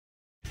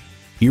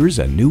Here's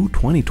a new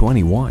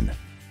 2021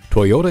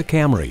 Toyota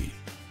Camry.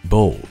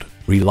 Bold,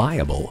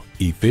 reliable,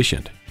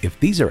 efficient. If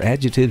these are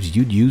adjectives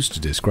you'd use to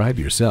describe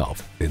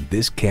yourself, then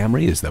this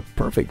Camry is the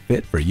perfect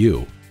fit for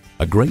you.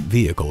 A great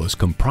vehicle is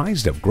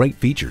comprised of great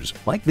features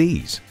like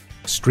these: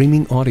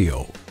 streaming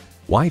audio,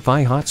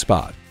 Wi-Fi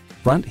hotspot,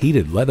 front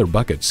heated leather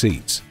bucket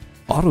seats,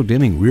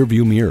 auto-dimming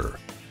rearview mirror,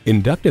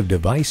 inductive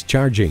device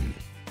charging,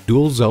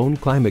 dual zone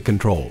climate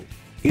control,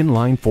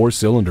 inline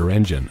 4-cylinder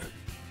engine,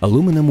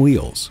 aluminum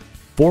wheels,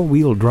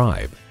 4-wheel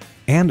drive,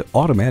 and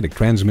automatic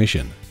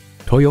transmission.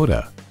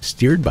 Toyota,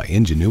 steered by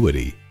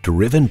ingenuity,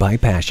 driven by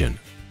passion.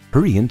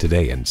 Hurry in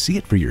today and see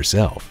it for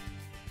yourself.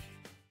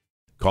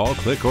 Call,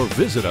 click, or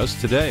visit us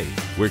today.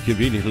 We're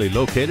conveniently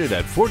located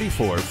at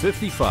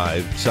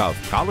 4455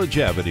 South College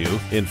Avenue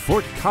in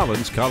Fort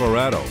Collins,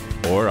 Colorado,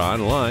 or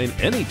online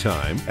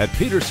anytime at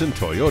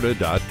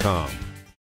pedersentoyota.com.